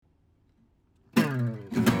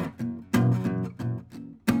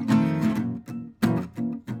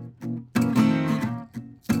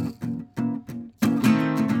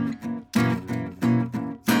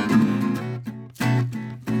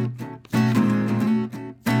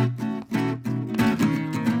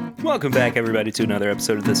Welcome back, everybody, to another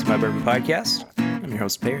episode of This Is My Bourbon Podcast. I'm your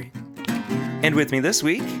host, Perry. And with me this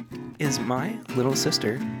week is my little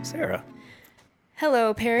sister, Sarah.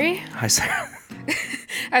 Hello, Perry. Hi, Sarah.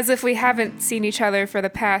 As if we haven't seen each other for the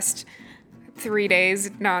past 3 days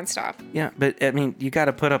nonstop. Yeah, but, I mean, you got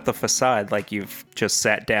to put up the facade like you've just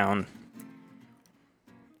sat down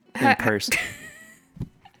in person.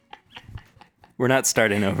 We're not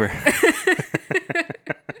starting over.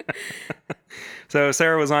 So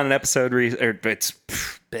Sarah was on an episode, it's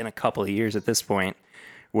been a couple of years at this point,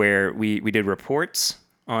 where we did reports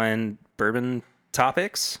on bourbon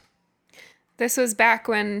topics. This was back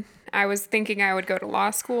when I was thinking I would go to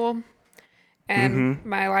law school, and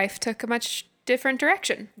my life took a much different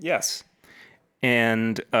direction. Yes.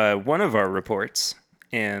 And one of our reports,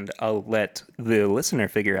 and I'll let the listener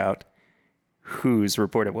figure out whose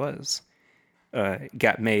report it was,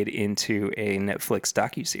 got made into a Netflix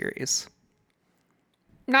docuseries.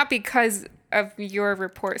 Not because of your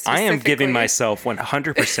report specifically. I am giving myself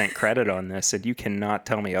 100% credit on this, and you cannot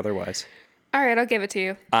tell me otherwise. All right, I'll give it to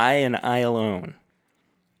you. I and I alone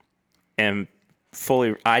am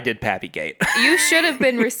fully... I did Pappygate. You should have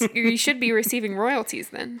been... you should be receiving royalties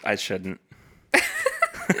then. I shouldn't.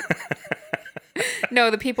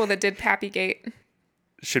 No, the people that did Pappygate.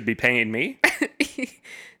 Should be paying me?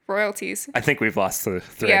 Royalties. I think we've lost the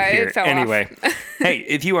thread here. It fell anyway, off. Hey,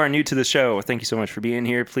 if you are new to the show, thank you so much for being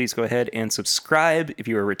here. Please go ahead and subscribe. If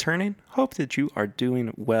you are returning, hope that you are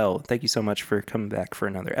doing well. Thank you so much for coming back for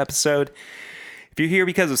another episode. If you're here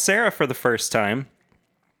because of Sarah for the first time,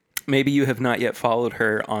 maybe you have not yet followed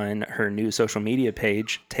her on her new social media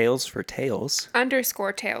page, Tales for Tales.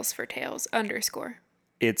 _ Tales for Tales _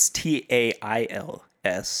 It's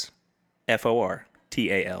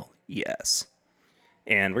TAILSFORTALES.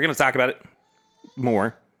 And we're going to talk about it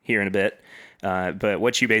more here in a bit. But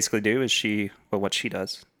what you basically do is what she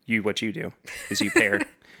does, what you do is you pair.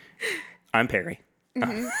 I'm Perry.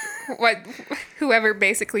 Mm-hmm. What whoever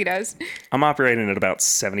basically does. I'm operating at about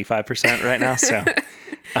 75% right now. So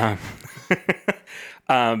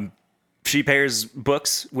she pairs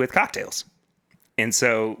books with cocktails. And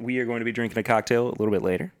so we are going to be drinking a cocktail a little bit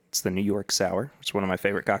later. It's the New York Sour. It's one of my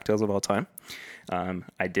favorite cocktails of all time.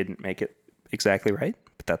 I didn't make it exactly right,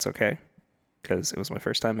 but that's okay because it was my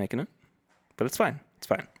first time making it. But it's fine. It's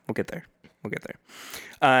fine. We'll get there.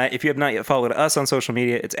 If you have not yet followed us on social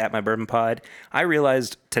media, it's at My Bourbon Pod. I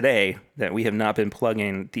realized today that we have not been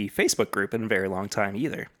plugging the Facebook group in a very long time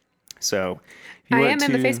either. So I am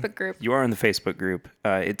in the Facebook group. You are in the Facebook group.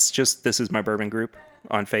 It's just This Is My Bourbon group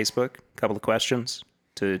on Facebook. A couple of questions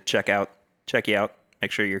to check you out.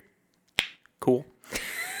 Make sure you're cool.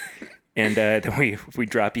 And then we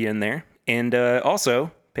drop you in there. And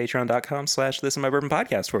also, patreon.com/This Is My Bourbon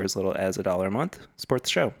Podcast for as little as $1 a month. Support the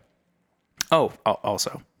show. Oh,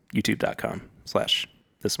 also, youtube.com/This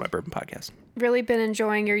Is My Bourbon Podcast. Really been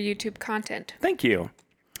enjoying your YouTube content. Thank you.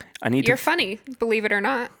 You're funny, believe it or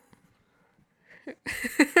not.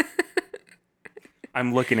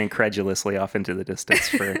 I'm looking incredulously off into the distance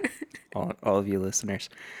for all of you listeners.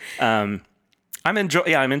 I'm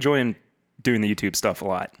enjoying doing the YouTube stuff a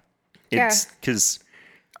lot. It's because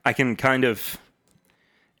I can kind of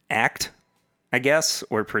act, I guess,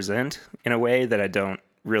 or present in a way that I don't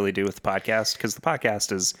really do with the podcast, because the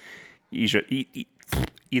podcast is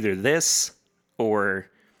either this or,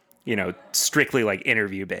 strictly like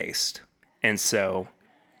interview based. And so,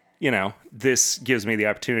 this gives me the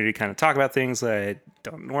opportunity to kind of talk about things that I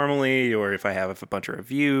don't normally, or if I have a bunch of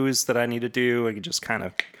reviews that I need to do, I can just kind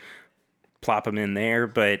of plop them in there.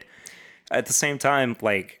 But at the same time,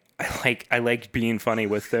 I like being funny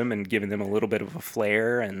with them and giving them a little bit of a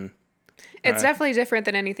flair, and it's definitely different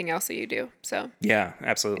than anything else that you do. So yeah,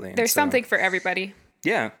 absolutely. There's something for everybody.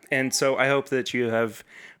 Yeah, and so I hope that you have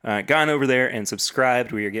gone over there and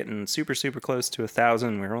subscribed. We are getting super, super close to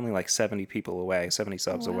 1,000. We're only like 70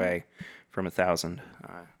 subs away from 1,000.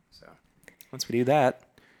 So once we do that,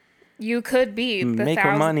 you could be the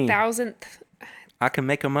thousandth. I can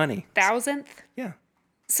make a money. 1,000th? Yeah.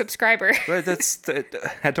 Subscriber. But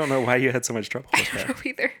I don't know why you had so much trouble with that. I don't know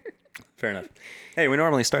either. Fair enough. Hey, we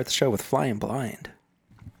normally start the show with Flying Blind,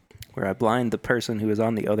 where I blind the person who is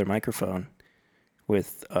on the other microphone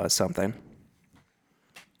with something.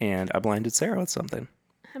 And I blinded Sarah with something.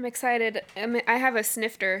 I'm excited. I have a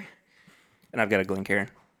snifter. And I've got a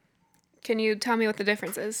Glencairn. Can you tell me what the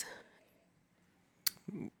difference is?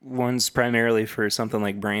 One's primarily for something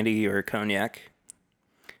like brandy or cognac,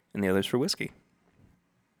 and the other's for whiskey.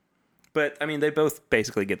 But, I mean, they both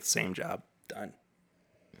basically get the same job done.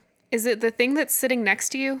 Is it the thing that's sitting next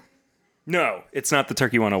to you? No, it's not the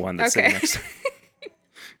Turkey 101 that's sitting next to me.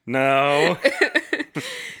 No.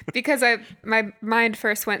 Because my mind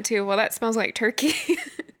first went to, well, that smells like turkey.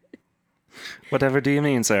 Whatever do you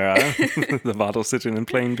mean, Sarah? The bottle sitting in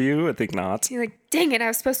plain view? I think not. You're like, dang it, I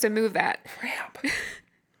was supposed to move that. Crap.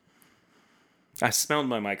 I smelled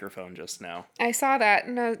my microphone just now. I saw that.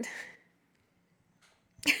 No,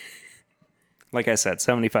 Like I said,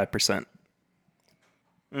 75%.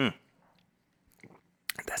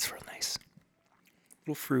 That's real nice. A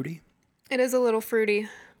little fruity. it is a little fruity.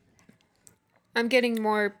 I'm getting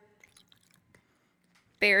more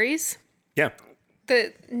berries. Yeah.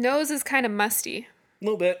 The nose is kind of musty, A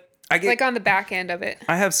little bit. like on the back end of it.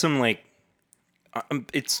 I have some like,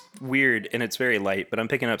 it's weird and it's very light, but I'm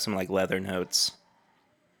picking up some like leather notes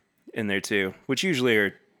in there too, which usually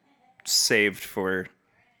are saved for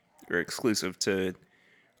or exclusive to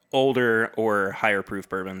older or higher proof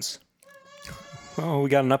bourbons. Oh, we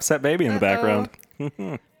got an upset baby in the background.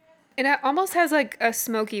 And it almost has like a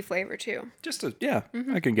smoky flavor too. Just a, yeah,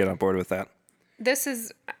 I can get on board with that. This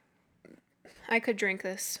is, I could drink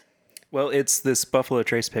this. Well, it's this Buffalo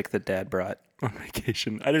Trace pick that Dad brought on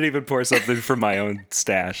vacation. I didn't even pour something from my own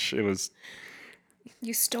stash. It was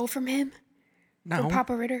You stole from him? no, From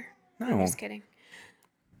Papa Ritter? no. I'm just kidding.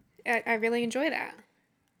 I really enjoy that.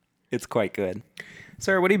 It's quite good.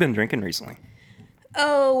 Sarah, what have you been drinking recently?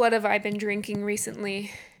 Oh, what have I been drinking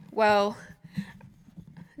recently? Well,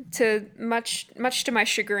 to much to my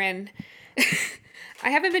chagrin, I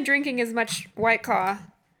haven't been drinking as much White Claw.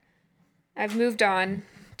 I've moved on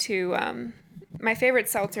to my favorite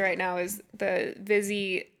seltzer right now is the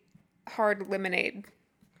Vizzy Hard Lemonade.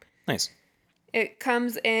 Nice. It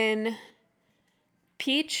comes in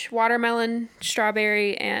peach, watermelon,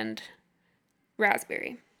 strawberry, and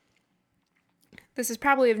raspberry. This is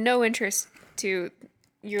probably of no interest to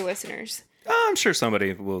your listeners, Oh, I'm sure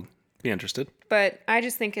somebody will be interested. but I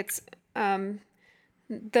just think it's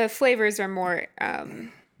the flavors are more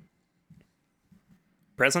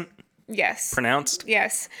Present? yes, Pronounced?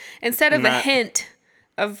 yes. Instead of a Not- hint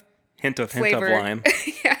of Hint of flavor, lime.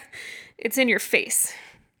 yeah, it's in your face.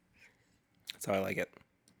 That's how I like it.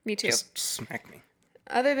 Me too. Just smack me.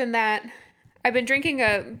 Other than that, I've been drinking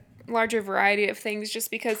a larger variety of things just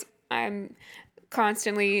because I'm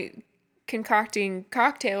constantly concocting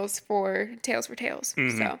cocktails for Tales for Tales.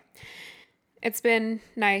 So it's been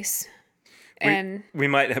nice. And We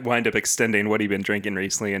might wind up extending what you've been drinking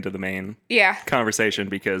recently into the main yeah, conversation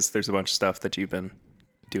because there's a bunch of stuff that you've been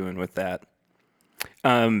doing with that.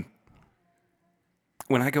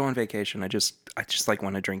 When I go on vacation, I just like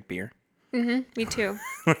want to drink beer. me too.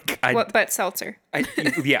 Like But seltzer.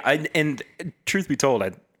 and truth be told,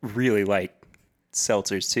 I really like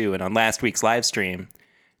seltzers too. And on last week's live stream,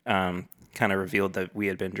 kind of revealed that we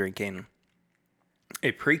had been drinking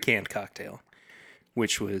a pre-canned cocktail,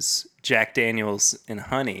 which was Jack Daniel's and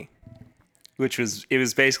honey, it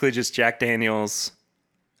was basically just Jack Daniel's,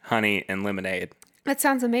 honey, and lemonade. That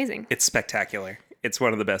sounds amazing. It's spectacular. It's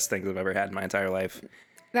one of the best things I've ever had in my entire life.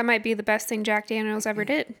 That might be the best thing Jack Daniels ever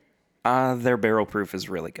did. Their barrel proof is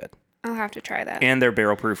really good. I'll have to try that. And their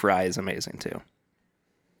barrel proof rye is amazing too.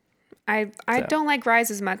 I don't like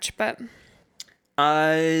Rise as much, but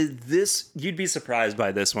This, you'd be surprised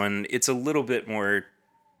by this one. It's a little bit more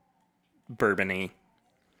bourbon-y.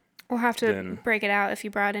 we'll have to Then- break it out if you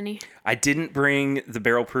brought any. I didn't bring the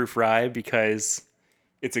barrel proof rye because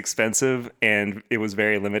it's expensive and it was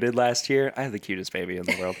very limited last year. I have the cutest baby in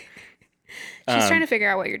the world. She's trying to figure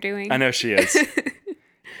out what you're doing. I know she is.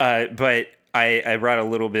 But I brought a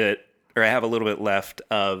little bit, or I have a little bit left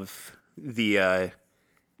of the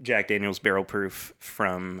Jack Daniel's barrel proof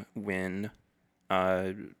from when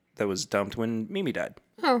that was dumped when Mimi died.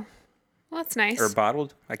 Oh, well, that's nice. Or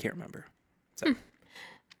bottled. I can't remember. So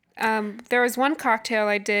There was one cocktail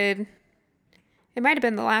I did. It might have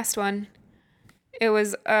been the last one. It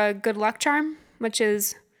was a Good Luck Charm, which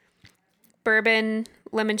is bourbon,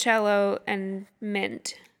 limoncello, and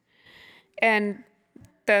mint. And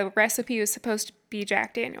the recipe was supposed to be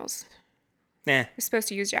Jack Daniels. Nah. It's supposed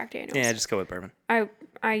to use Jack Daniels. Yeah, just go with bourbon.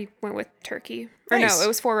 I went with turkey. Or Nice. no, it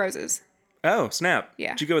was Four Roses. Oh, snap.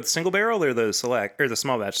 Yeah. Did you go with the single barrel or the select or the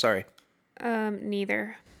small batch? Sorry.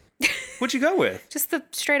 Neither. What'd you go with? Just the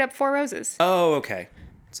straight up Four Roses. Oh, okay.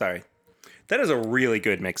 Sorry. That is a really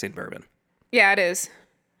good mixing bourbon. Yeah, it is.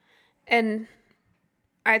 And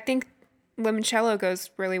I think limoncello goes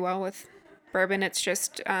really well with bourbon. It's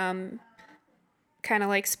just kind of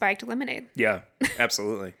like spiked lemonade. Yeah,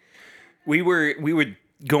 absolutely. we were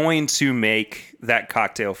going to make that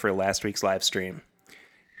cocktail for last week's live stream,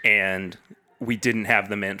 and we didn't have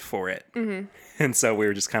the mint for it. Mm-hmm. And so we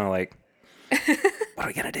were just kind of like, what are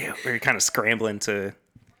we going to do? We were kind of scrambling to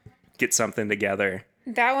get something together.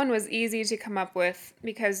 That one was easy to come up with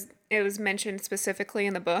because it was mentioned specifically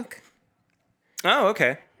in the book. Oh,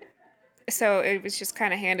 okay. So it was just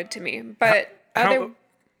kind of handed to me. But How?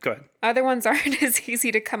 Go ahead. other ones aren't as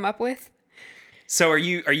easy to come up with. So are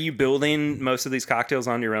you building most of these cocktails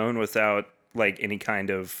on your own without like any kind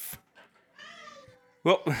of?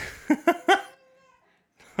 Well, that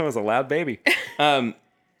was a loud baby. But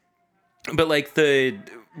like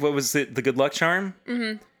what was it? The Good Luck Charm.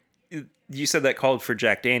 Mm-hmm. You said that called for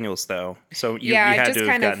Jack Daniels though, so you Yeah, I had just to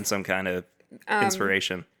have kind of, gotten some kind of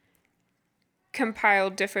inspiration.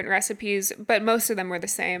 compiled different recipes, but most of them were the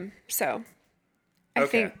same. So I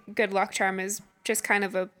Okay. think Good Luck Charm is just kind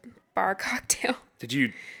of a bar cocktail. Did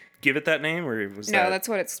you give it that name, or was No, that that's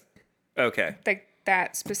what it's okay? like.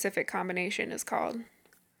 That specific combination is called.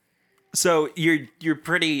 So you're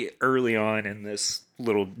pretty early on in this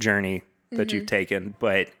little journey that you've taken,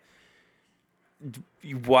 but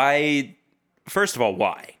why? First of all,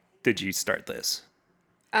 why did you start this?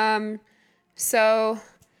 So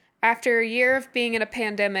after a year of being in a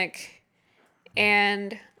pandemic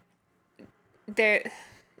and there,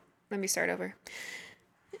 let me start over.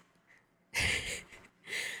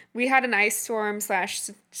 We had an ice storm slash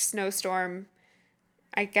snowstorm.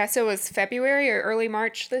 I guess it was February or early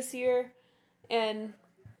March this year. And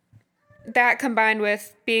that combined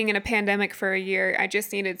with being in a pandemic for a year, I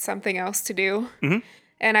just needed something else to do. Mm-hmm.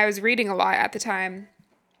 And I was reading a lot at the time.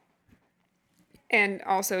 And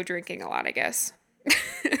also drinking a lot, I guess.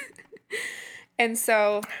 And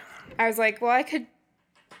so I was like, well, I could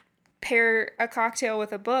pair a cocktail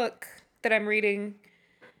with a book that I'm reading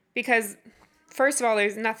because, first of all,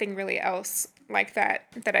 there's nothing really else like that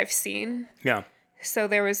I've seen. Yeah. So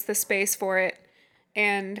there was the space for it.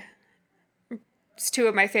 And it's two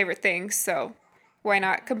of my favorite things. So why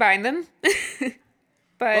not combine them?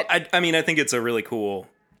 But I mean, I think it's a really cool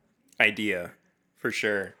idea, for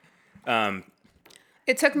sure.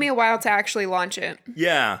 it took me a while to actually launch it.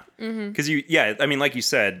 Yeah, because I mean, like you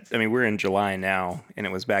said, I mean, we're in July now, and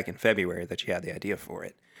it was back in February that you had the idea for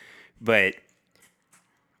it. But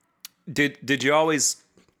did you always,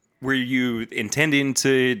 were you intending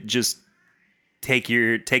to just take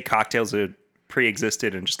cocktails that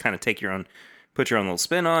pre-existed and just kind of put your own little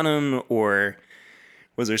spin on them, or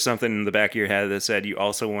was there something in the back of your head that said you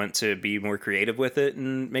also want to be more creative with it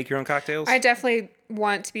and make your own cocktails? I definitely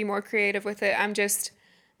want to be more creative with it. I'm just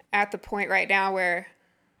at the point right now where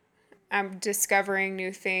I'm discovering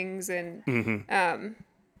new things, and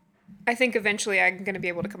I think eventually I'm going to be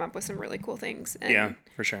able to come up with some really cool things. And Yeah,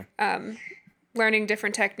 for sure. learning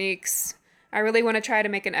different techniques. I really want to try to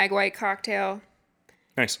make an egg white cocktail,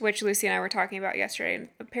 Nice. which Lucy and I were talking about yesterday, and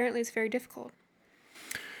apparently it's very difficult.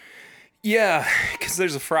 Yeah, because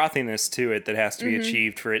there's a frothiness to it that has to be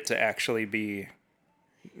achieved for it to actually be.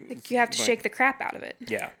 Like you have to shake the crap out of it.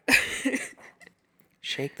 Yeah.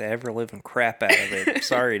 Shake the ever living crap out of it.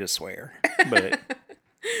 Sorry to swear, but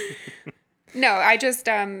No, I just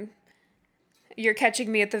you're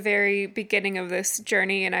catching me at the very beginning of this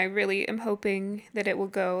journey, and I really am hoping that it will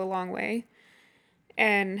go a long way.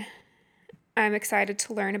 And I'm excited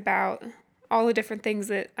to learn about all the different things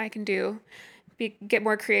that I can do, get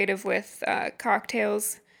more creative with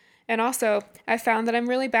cocktails. And also, I found that I'm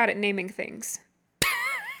really bad at naming things.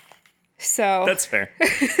 So that's fair.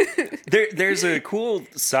 There's a cool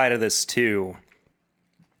side of this too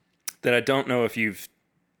that I don't know if you've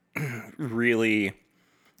really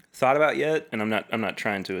thought about yet, and I'm not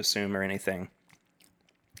trying to assume or anything,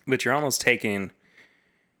 but you're almost taking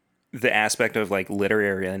the aspect of like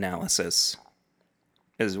literary analysis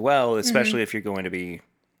as well, especially if you're going to be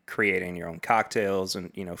creating your own cocktails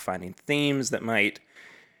and, finding themes that might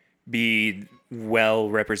be well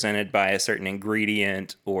represented by a certain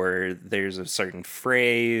ingredient, or there's a certain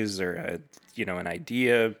phrase or an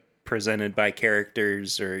idea presented by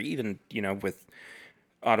characters, or even, with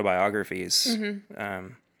autobiographies,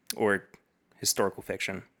 or historical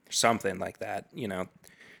fiction, something like that,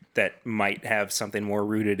 that might have something more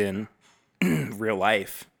rooted in real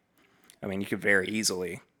life. I mean, you could very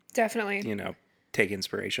easily, definitely take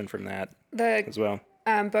inspiration from that the as well.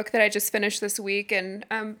 book that I just finished this week, and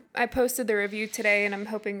I posted the review today, and I'm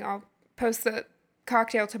hoping I'll post the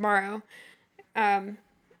cocktail tomorrow,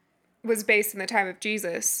 was based in the time of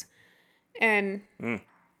Jesus. And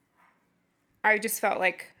I just felt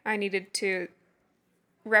like I needed to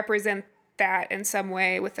represent that in some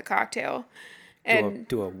way with the cocktail. And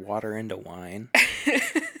Do a water into wine.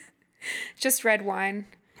 just red wine.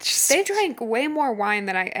 They drank way more wine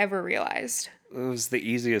than I ever realized. It was the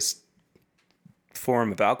easiest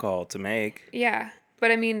form of alcohol to make. Yeah.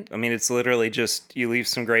 But I mean, it's literally just you leave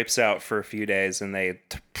some grapes out for a few days and they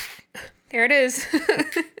There it is.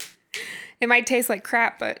 It might taste like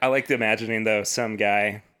crap, but I like imagining, though, some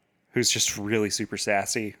guy who's just really super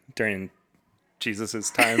sassy during Jesus's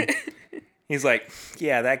time. He's like,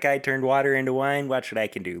 yeah, that guy turned water into wine. Watch what I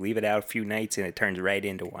can do. Leave it out a few nights and it turns right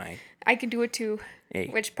into wine. I can do it too. Hey.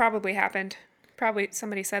 Which probably happened. Probably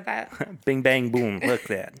somebody said that. Bing, bang, boom. Look at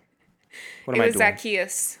that. What am It I was doing?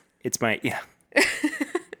 Zacchaeus. It's my, yeah.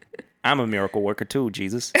 I'm a miracle worker too,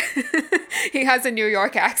 Jesus. He has a New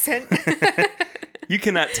York accent. You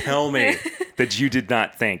cannot tell me that you did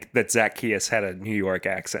not think that Zacchaeus had a New York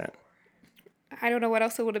accent. I don't know what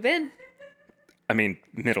else it would have been. I mean,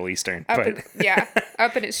 Middle Eastern. Up But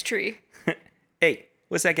up in his tree. hey,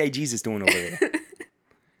 what's that guy Jesus doing over there?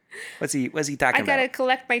 What's he talking I about? gotta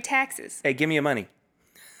collect my taxes. Hey, give me your money.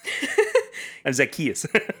 I'm Zacchaeus.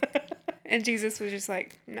 And Jesus was just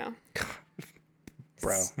like, no.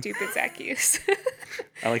 Bro. Stupid Zacchaeus.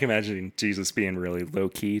 I like imagining Jesus being really low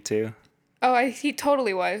key too. He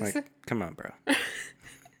totally was. Like, come on, bro.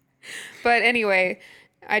 But anyway,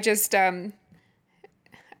 I just,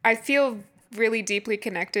 I feel really deeply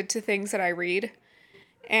connected to things that I read.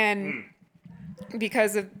 And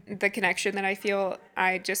because of the connection that I feel,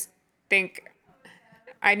 I just think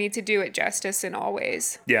I need to do it justice in all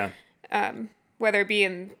ways. Yeah. Whether it be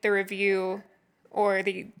in the review or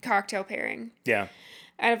the cocktail pairing. Yeah.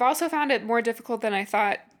 And I've also found it more difficult than I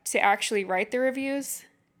thought to actually write the reviews.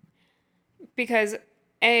 Because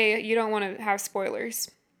A, you don't want to have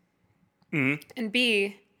spoilers. Mm-hmm. And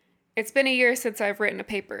B, it's been a year since I've written a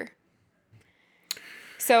paper.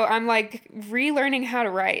 So I'm like relearning how to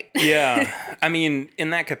write. Yeah. I mean, in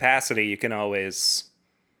that capacity, you can always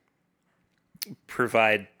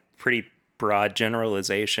provide pretty broad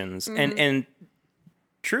generalizations. And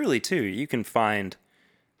truly, too, you can find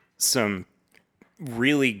some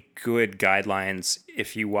really good guidelines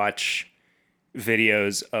if you watch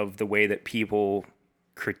videos of the way that people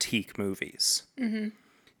critique movies. Mm-hmm.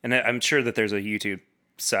 And I'm sure that there's a YouTube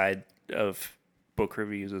side of book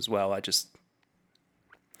reviews as well. It's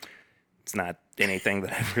not anything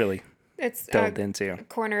that I've really It's delved a into.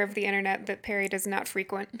 corner of the internet that Perry does not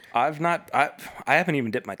frequent. I haven't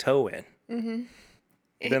even dipped my toe in.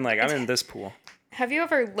 Mm-hmm. Then I'm in this pool. Have you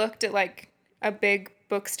ever looked at like a big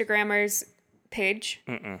Bookstagrammer's page?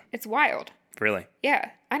 Mm-mm. It's wild. Really?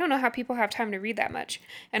 Yeah. I don't know how people have time to read that much.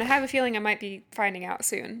 And I have a feeling I might be finding out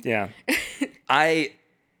soon. Yeah.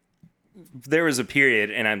 There was a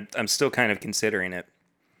period, and I'm still kind of considering it,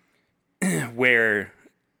 where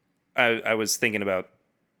I was thinking about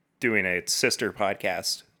doing a sister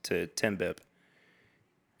podcast to Tim Bip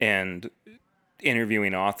and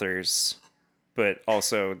interviewing authors, but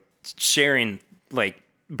also sharing like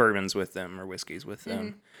bourbons with them or whiskeys with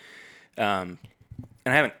them. And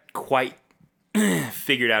I haven't quite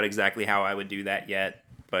figured out exactly how I would do that yet,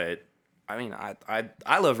 but I mean,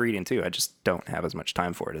 I love reading too. I just don't have as much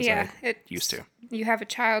time for it as I used to. You have a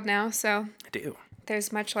child now, so I do.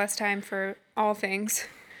 there's much less time for all things.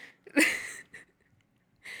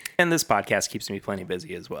 And this podcast keeps me plenty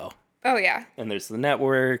busy as well. Oh, yeah. And there's the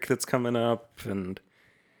network that's coming up, and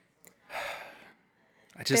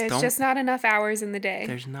I just There's don't. just not enough hours in the day.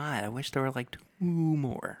 There's not. I wish there were like 2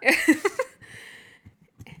 more.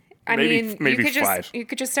 I maybe- mean, maybe you could 5. you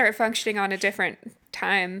could just start functioning on a different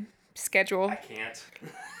time schedule. I can't.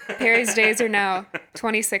 Perry's days are now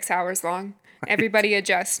 26 hours long. Everybody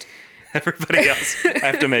adjust. Everybody else. I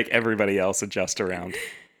have to make everybody else adjust around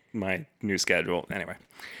my new schedule. Anyway.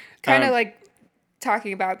 Kind of like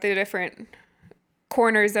talking about the different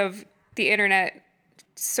corners of the internet,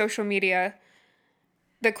 social media.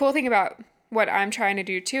 The cool thing about what I'm trying to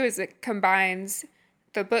do too is it combines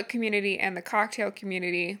the book community and the cocktail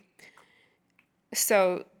community.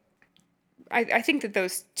 So I think that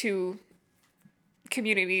those two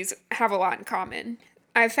communities have a lot in common.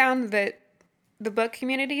 I've found that the book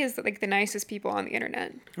community is like the nicest people on the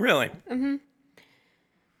internet Really?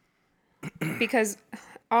 because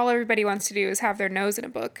all everybody wants to do is have their nose in a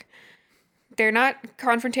book. They're not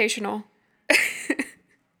confrontational,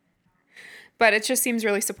 but it just seems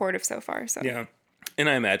really supportive so far. So Yeah. And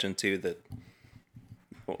I imagine too that,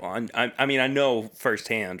 well, I mean, I know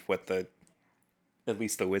firsthand what at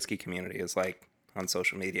least the whiskey community is like on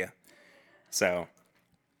social media. So,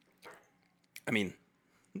 I mean,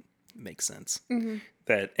 it makes sense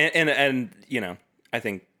that, and you know, I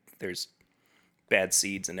think there's bad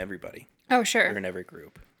seeds in everybody Oh, or sure. in every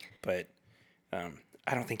group, but I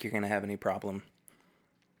don't think you're going to have any problem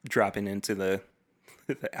dropping into the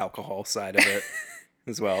alcohol side of it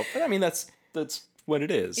as well. But I mean, that's what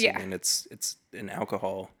it is. Yeah. I mean, it's an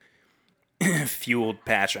alcohol fueled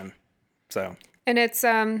passion. So And it's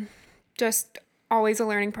just always a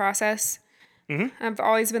learning process. Mm-hmm. I've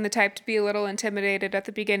always been the type to be a little intimidated at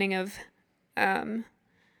the beginning of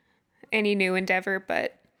any new endeavor,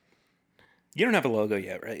 but You don't have a logo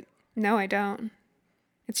yet, right? no, I don't.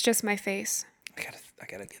 It's just my face. I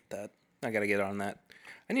gotta get that. I gotta get on that.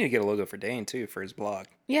 I need to get a logo for Dane too for his blog.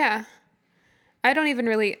 Yeah. I don't even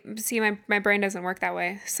really see my brain doesn't work that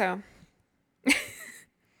way. So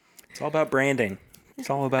It's all about branding. It's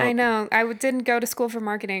all about. I know. Didn't go to school for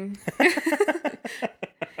marketing.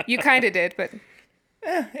 You kind of did, but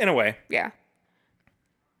In a way. yeah.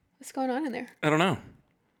 What's going on in there? I don't know.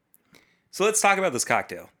 So let's talk about this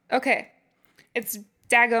cocktail. Okay. It's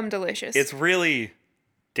daggum delicious. It's really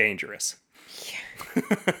dangerous.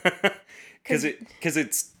 Yeah. Because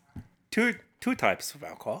it's two types of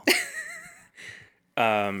alcohol.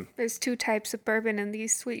 There's 2 types of bourbon in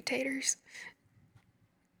these sweet taters.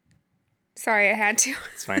 Sorry, I had to.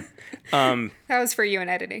 It's fine. That was for you in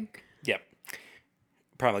editing. Yep.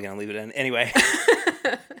 Probably gonna leave it in anyway.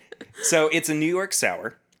 So it's a New York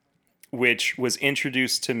sour, which was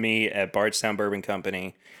introduced to me at Bardstown Bourbon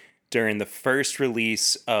Company during the first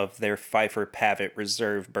release of their Pfeiffer Pavitt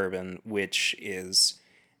Reserve bourbon, which is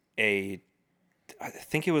I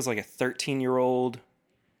think it was like a 13-year-old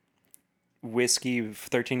whiskey,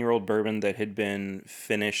 13-year-old bourbon that had been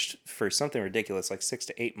finished for something ridiculous, like 6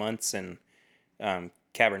 to 8 months in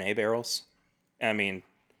Cabernet barrels. I mean,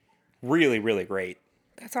 really, really great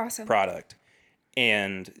That's awesome. product.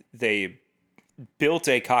 And they built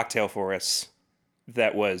a cocktail for us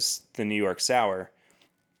that was the New York Sour.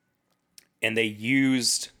 And they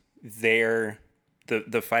used the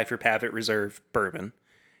Pfeiffer Pavitt Reserve bourbon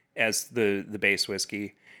as the base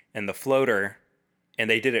whiskey and the floater, and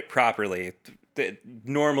they did it properly.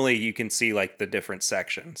 Normally you can see like the different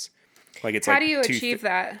sections. Like it's How like do you achieve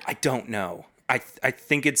that? I don't know. I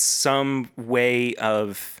think it's some way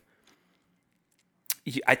of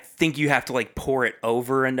I think you have to like pour it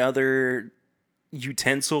over another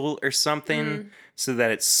utensil or something so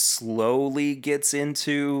that it slowly gets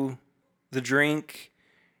into the drink.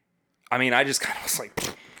 I mean, I just kind of was like,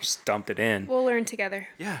 just dumped it in. We'll learn together.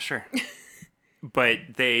 Yeah, sure. But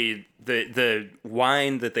the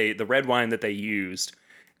wine the red wine that they used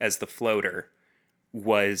as the floater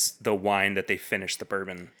was the wine that they finished the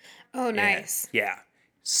bourbon. Oh, nice. Yeah.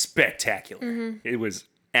 Spectacular. It was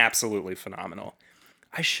absolutely phenomenal.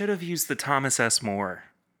 I should have used the Thomas S. More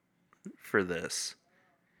for this.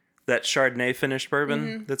 That Chardonnay finished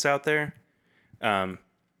bourbon that's out there.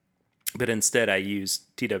 But instead I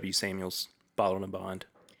used T.W. Samuel's Bottled and Bond,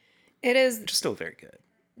 It is which is still very good.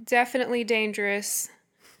 definitely dangerous.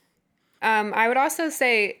 I would also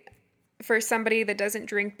say for somebody that doesn't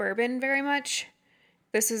drink bourbon very much,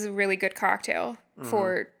 this is a really good cocktail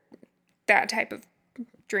for that type of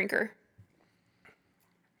drinker.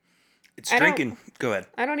 It's I don't- drinking. Go ahead.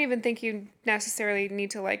 I don't even think you necessarily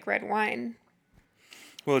need to like red wine.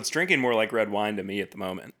 Well, it's drinking more like red wine to me at the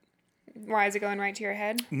moment. Why is it going right to your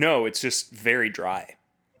head? No, it's just very dry.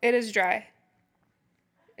 It is dry.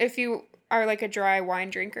 If you are like a dry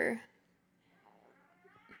wine drinker.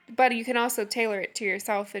 But you can also tailor it to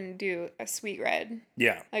yourself and do a sweet red.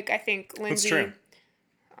 Yeah. Like I think Lindsay, true.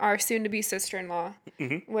 our soon-to-be sister-in-law,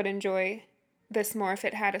 would enjoy this more if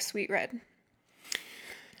it had a sweet red.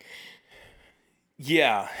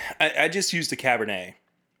 Yeah. I just used a Cabernet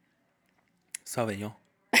Sauvignon.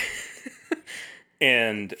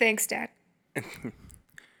 And Thanks, Dad.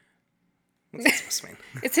 what's that supposed to mean?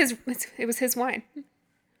 It was his wine.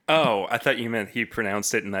 Oh, I thought you meant he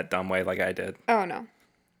pronounced it in that dumb way like I did. Oh no, no,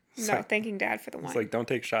 So- thanking Dad for the wine. It's like, don't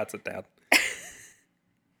take shots at Dad.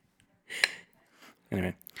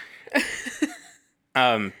 Anyway.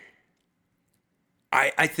 I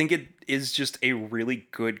think it is just a really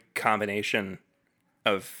good combination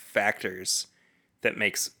of factors that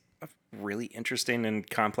makes a really interesting and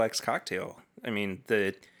complex cocktail. I mean,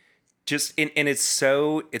 and it's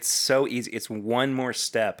so easy. It's one more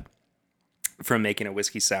step from making a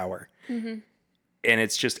whiskey sour. And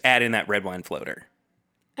it's just adding that red wine floater.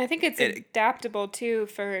 I think it's adaptable too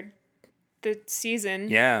for the season.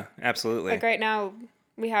 Yeah, absolutely. Like right now,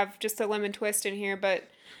 we have just a lemon twist in here, but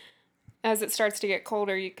as it starts to get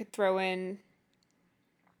colder, you could throw in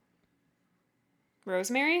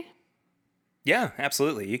rosemary. Yeah,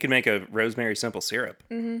 absolutely. You could make a rosemary simple syrup.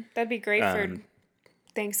 That'd be great for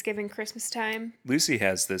Thanksgiving, Christmas time. Lucy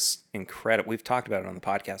has this incredible, we've talked about it on the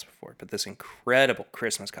podcast before, but this incredible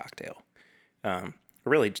Christmas cocktail.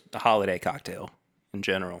 Really a holiday cocktail in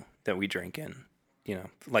general that we drink in,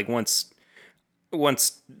 like once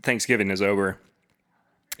Thanksgiving is over,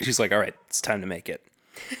 she's like, all right, it's time to make it.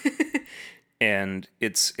 And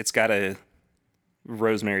it's got a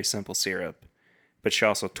rosemary simple syrup but she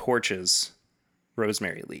also torches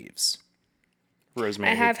rosemary leaves.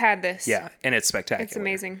 Rosemary. I have had this. Yeah, and it's spectacular. It's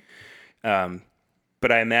amazing.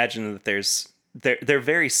 But I imagine that they're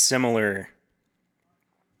very similar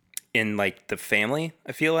in like the family,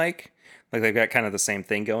 I feel like they've got kind of the same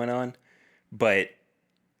thing going on, but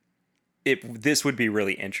this would be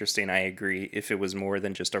really interesting. I agree, if it was more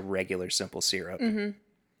than just a regular simple syrup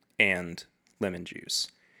and lemon juice.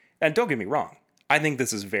 And don't get me wrong, I think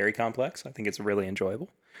this is very complex. I think it's really enjoyable,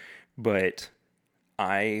 but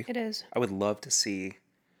It is. I would love to see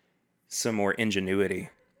some more ingenuity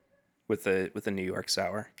with the New York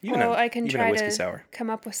sour. I can even try a whiskey to sour. come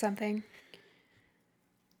up with something.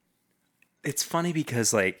 It's funny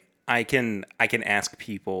because like I can ask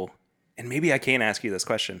people, and maybe I can't ask you this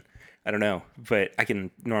question. I don't know, but I can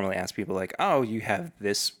normally ask people like, "Oh, you have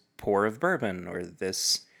this pour of bourbon or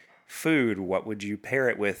this food. What would you pair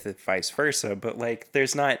it with, if vice versa?" But like,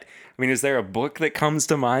 there's not. I mean, is there a book that comes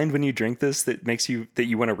to mind when you drink this that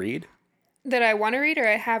you want to read? That I want to read or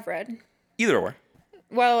I have read? Either or.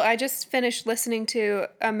 Well, I just finished listening to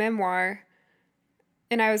a memoir,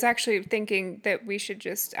 and I was actually thinking that I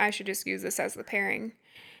should just use this as the pairing,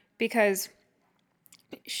 because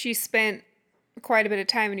she spent quite a bit of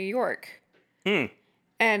time in New York. And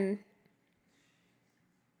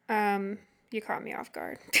you caught me off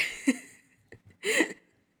guard.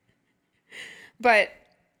 But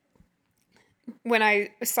when I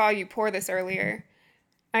saw you pour this earlier,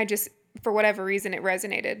 I just, for whatever reason, it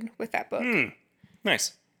resonated with that book.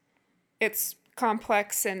 Nice. It's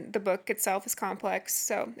complex, and the book itself is complex.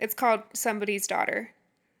 So it's called Somebody's Daughter.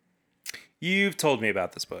 You've told me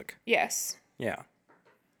about this book. Yes. Yeah.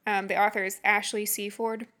 The author is Ashley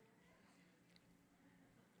Seaford.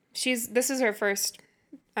 This is her first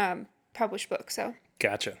published book, so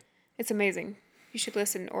Gotcha. it's amazing. You should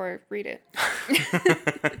listen or read it.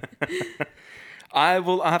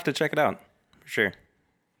 I'll have to check it out for sure.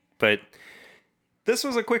 But this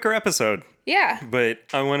was a quicker episode. Yeah. But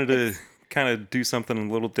I wanted to kind of do something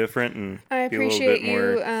a little different and I be a little appreciate bit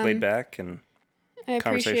more you, laid back and I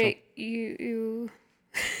conversational. appreciate you.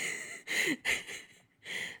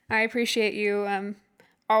 I appreciate you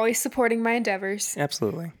always supporting my endeavors.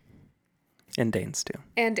 Absolutely. And Dane's too.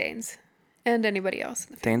 And Dane's. And anybody else.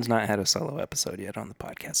 Dane's not had a solo episode yet on the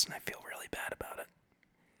podcast, and I feel really bad about it.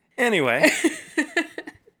 Anyway,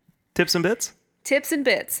 tips and bits. Tips and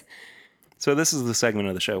bits. So this is the segment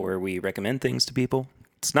of the show where we recommend things to people.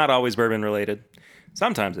 It's not always bourbon related.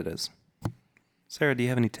 Sometimes it is. Sarah, do you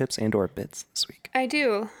have any tips and or bits this week? I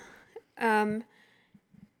do.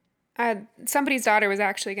 Somebody's Daughter was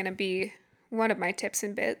actually going to be one of my tips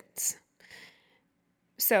and bits.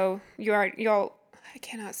 So y'all, I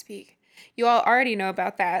cannot speak. You all already know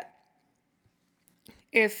about that.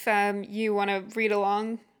 If you want to read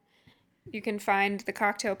along, you can find the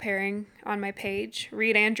cocktail pairing on my page.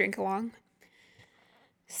 Read and drink along.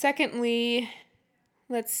 Secondly,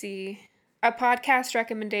 let's see. A podcast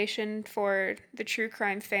recommendation for the true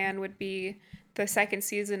crime fan would be the second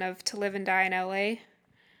season of To Live and Die in LA.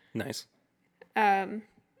 Nice.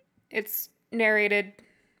 It's narrated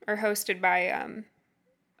or hosted by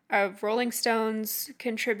a Rolling Stones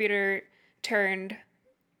contributor turned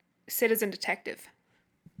citizen detective.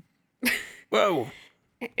 Whoa.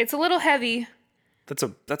 It's a little heavy. That's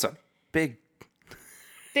a big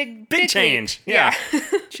Big change. leap. Yeah.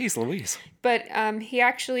 Jeez Louise. But he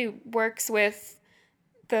actually works with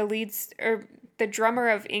the drummer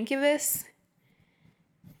of Incubus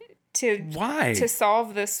Why? to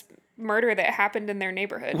solve this murder that happened in their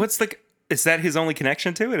neighborhood. Is that his only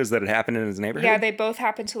connection to it? Is that it happened in his neighborhood? Yeah, they both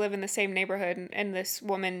happen to live in the same neighborhood, and this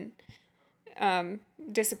woman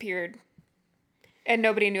disappeared, and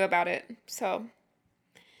nobody knew about it. So,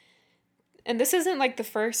 and this isn't like the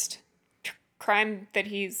first crime that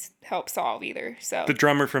he's helped solve either. So The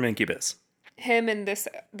drummer from Incubus. him and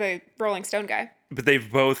the Rolling Stone guy. But they've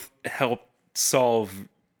both helped solve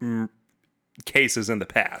cases in the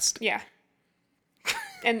past. Yeah,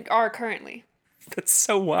 and are currently. That's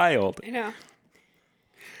so wild. I know.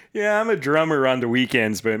 Yeah, I'm a drummer on the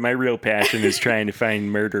weekends, but my real passion is trying to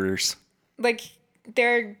find murderers. Like,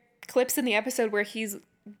 there are clips in the episode where he's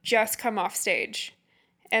just come off stage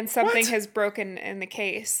and something What? has broken in the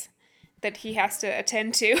case that he has to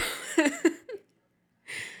attend to.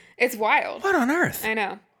 It's wild. What on earth? I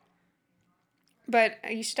know. But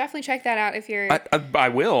you should definitely check that out if you're... I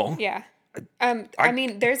will. yeah. I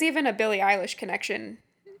mean, there's even a Billie Eilish connection.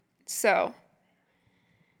 So...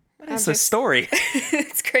 That's a story.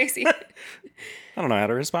 It's crazy. I don't know how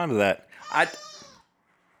to respond to that.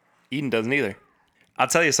 Eden doesn't either. I'll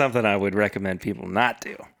tell you something I would recommend people not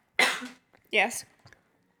do. Yes.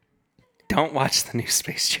 don't watch the new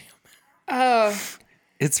Space Jam. Oh,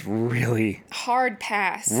 It's really, hard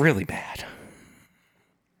pass. really bad.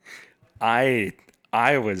 I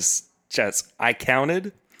was just, I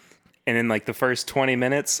counted, and in like the first 20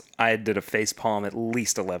 minutes, I did a face palm at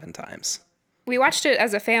least 11 times. We watched it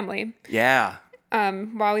as a family Yeah.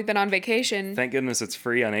 while we've been on vacation, Thank goodness it's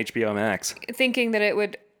free on HBO Max. thinking that it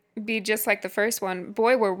would be just like the first one.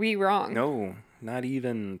 Boy, were we wrong. No, not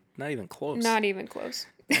even close. Not even close.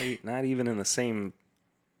 Not even in the same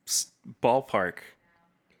ballpark.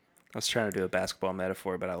 I was trying to do a basketball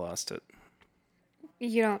metaphor, but I lost it.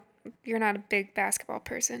 You're not a big basketball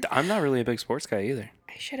person. I'm not really a big sports guy either.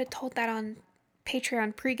 I should have told that on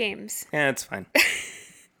Patreon pre-games. Yeah, it's fine.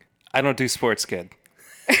 I don't do sports good.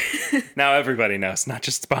 Now everybody knows, not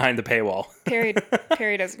just behind the paywall.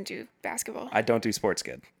 Perry doesn't do basketball. I don't do sports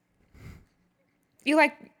good. You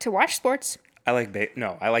like to watch sports? I like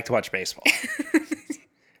I like to watch baseball.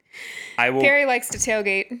 Perry likes to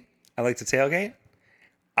tailgate. I like to tailgate.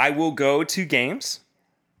 I will go to games.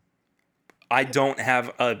 I don't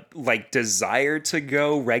have a desire to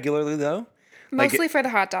go regularly though. Mostly for the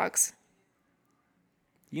hot dogs.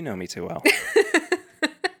 You know me too well.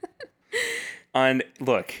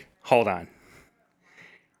 Look, hold on.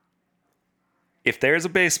 If there's a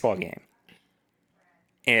baseball game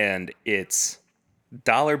and it's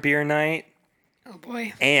dollar beer night, Oh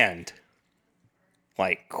boy. and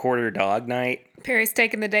quarter dog night, Perry's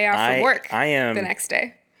taking the day off from work. I am the next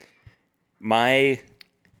day. My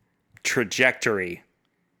trajectory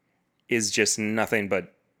is just nothing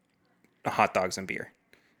but hot dogs and beer.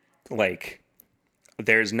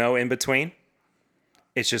 There's no in between.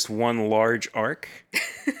 It's just one large arc.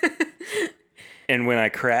 And when I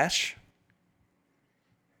crash,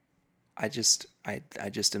 I just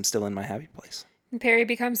am still in my happy place. And Perry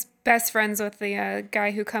becomes best friends with the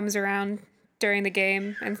guy who comes around during the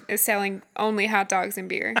game and is selling only hot dogs and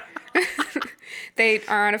beer. They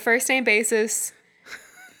are on a first name basis.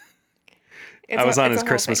 I was on his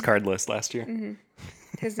Christmas card list last year. Mm-hmm.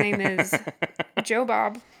 His name is Joe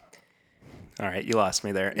Bob. All right, you lost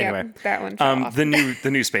me there. Anyway, that one fell off. the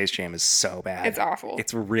new Space Jam is so bad. It's awful.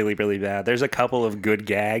 It's really, really bad. There's a couple of good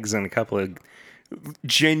gags and a couple of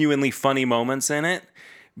genuinely funny moments in it,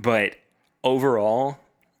 but overall,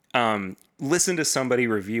 listen to somebody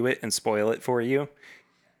review it and spoil it for you.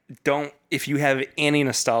 If you have any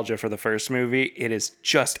nostalgia for the first movie, it is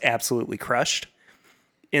just absolutely crushed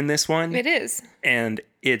in this one. It is. And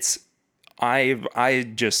it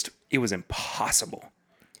was impossible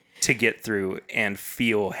to get through and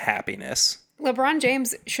feel happiness. LeBron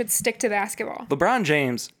James should stick to basketball. LeBron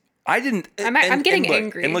James, I'm getting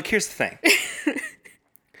angry. And look, here's the thing.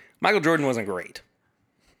 Michael Jordan wasn't great.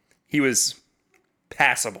 He was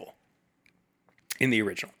passable in the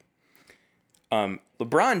original.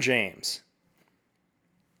 LeBron James,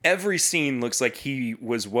 every scene looks like he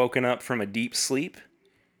was woken up from a deep sleep,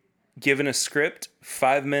 given a script,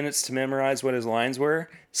 5 minutes to memorize what his lines were,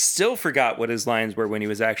 still forgot what his lines were when he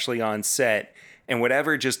was actually on set, and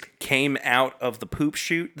whatever just came out of the poop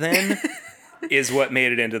chute then is what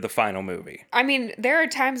made it into the final movie. I mean, there are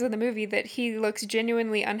times in the movie that he looks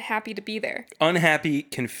genuinely unhappy to be there. Unhappy,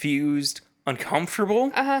 confused,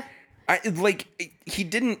 uncomfortable. Uh-huh. He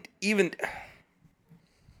didn't even...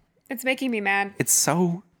 It's making me mad. It's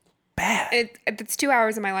so bad. It's 2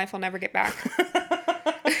 hours of my life I'll never get back.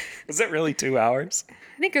 Was it really 2 hours?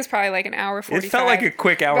 I think it was probably like an hour 45. It felt like a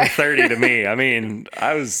quick hour 30 to me. I mean,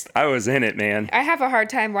 I was in it, man. I have a hard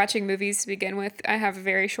time watching movies to begin with. I have a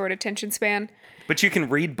very short attention span. But you can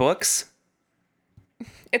read books?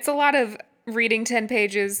 It's a lot of reading 10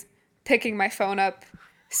 pages, picking my phone up,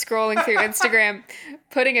 scrolling through Instagram,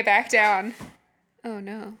 putting it back down. Oh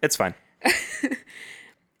no. It's fine.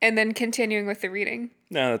 And then continuing with the reading.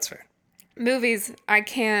 No, that's fair. Movies, I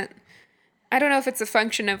don't know if it's a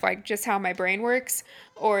function of just how my brain works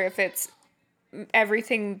or if it's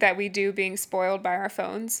everything that we do being spoiled by our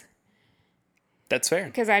phones. That's fair.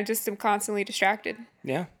 Because I just am constantly distracted.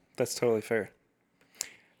 Yeah, that's totally fair.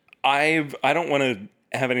 I don't want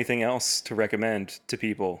to have anything else to recommend to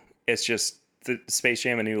people. It's just the Space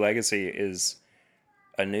Jam: A New Legacy is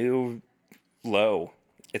a new low.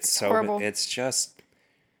 It's so horrible. It's just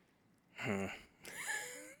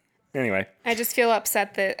Anyway. I just feel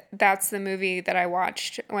upset that that's the movie that I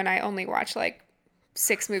watched when I only watch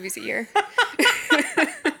 6 movies a year.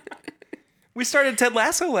 We started Ted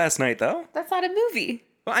Lasso last night, though. That's not a movie.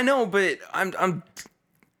 Well, I know, but I'm.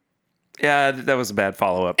 Yeah, that was a bad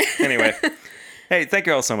follow-up. Anyway, hey, thank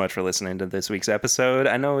you all so much for listening to this week's episode.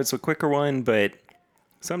 I know it's a quicker one, but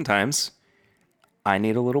sometimes I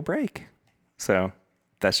need a little break. So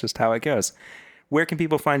that's just how it goes. where can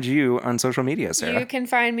people find you on social media, Sarah? You can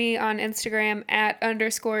find me on Instagram at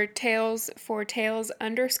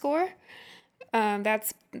 _tales4tales_.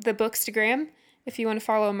 That's the Bookstagram. If you want to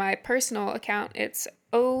follow my personal account, it's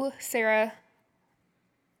OSarah98.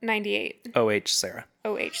 OH Sarah.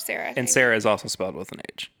 OH Sarah. And Sarah is also spelled with an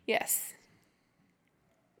H. Yes.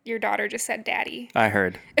 Your daughter just said daddy. I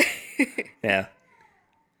heard. Yeah.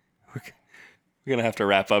 We're going to have to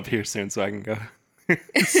wrap up here soon so I can go. I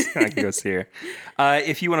can go see her.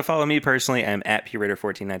 If you want to follow me personally, I'm at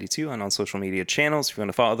PRaider1492 on all social media channels. If you want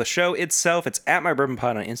to follow the show itself, it's at My Bourbon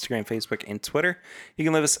Pod on Instagram, Facebook, and Twitter. You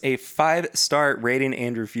can leave us a 5-star rating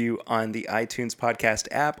and review on the iTunes podcast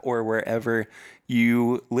app or wherever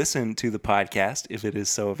you listen to the podcast, if it is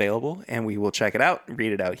so available, and we will check it out,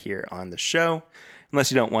 read it out here on the show,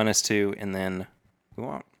 unless you don't want us to, and then we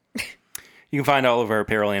won't. You can find all of our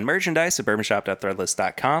apparel and merchandise at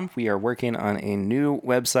bourbonshop.threadless.com. We are working on a new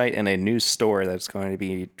website and a new store that's going to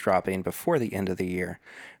be dropping before the end of the year.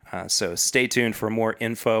 So stay tuned for more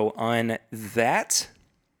info on that.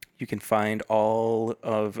 You can find all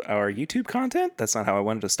of our YouTube content. That's not how I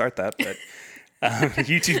wanted to start that, but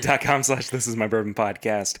youtube.com/This Is My Bourbon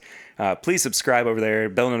Podcast. Please subscribe over there.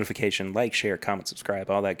 Bell notification, like, share, comment, subscribe,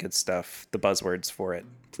 all that good stuff. The buzzwords for it.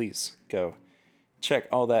 Please go check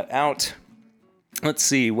all that out. Let's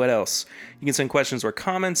see, what else? You can send questions or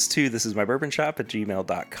comments to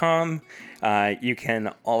thisismybourbonshop@gmail.com. You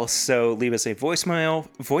can also leave us a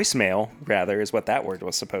voicemail rather, is what that word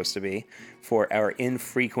was supposed to be, for our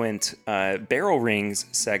infrequent Barrel Rings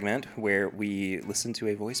segment, where we listen to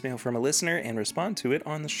a voicemail from a listener and respond to it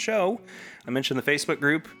on the show. I mentioned the Facebook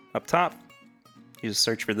group up top. You just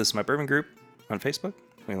search for This Is My Bourbon group on Facebook.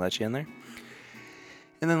 We can let you in there.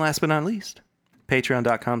 And then last but not least,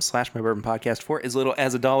 patreon.com/mybourbonpodcast. For as little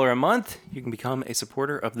as $1 a month, you can become a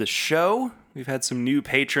supporter of the show. We've had some new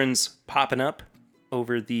patrons popping up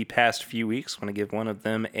over the past few weeks. Want to give one of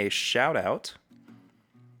them a shout out.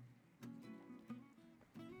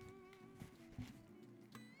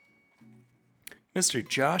 Mr.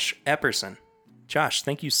 Josh Epperson. Josh,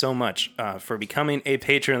 thank you so much for becoming a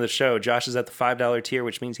patron of the show. Josh is at the $5 tier,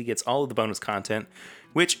 which means he gets all of the bonus content,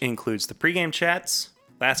 which includes the pregame chats,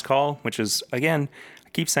 Last Call, which is, again, I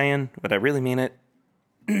keep saying, but I really mean it,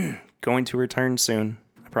 going to return soon.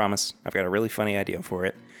 I promise. I've got a really funny idea for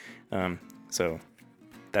it. So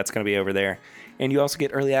that's going to be over there. And you also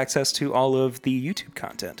get early access to all of the YouTube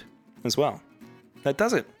content as well. That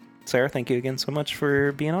does it. Sarah, thank you again so much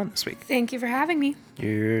for being on this week. Thank you for having me.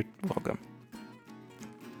 You're welcome.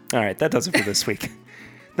 All right, that does it for this week.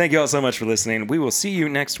 Thank you all so much for listening. We will see you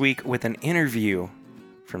next week with an interview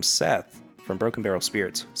from Seth from Broken Barrel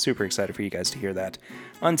Spirits. Super excited for you guys to hear that.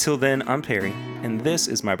 Until then, I'm Perry, and this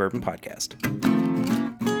is My Bourbon Podcast.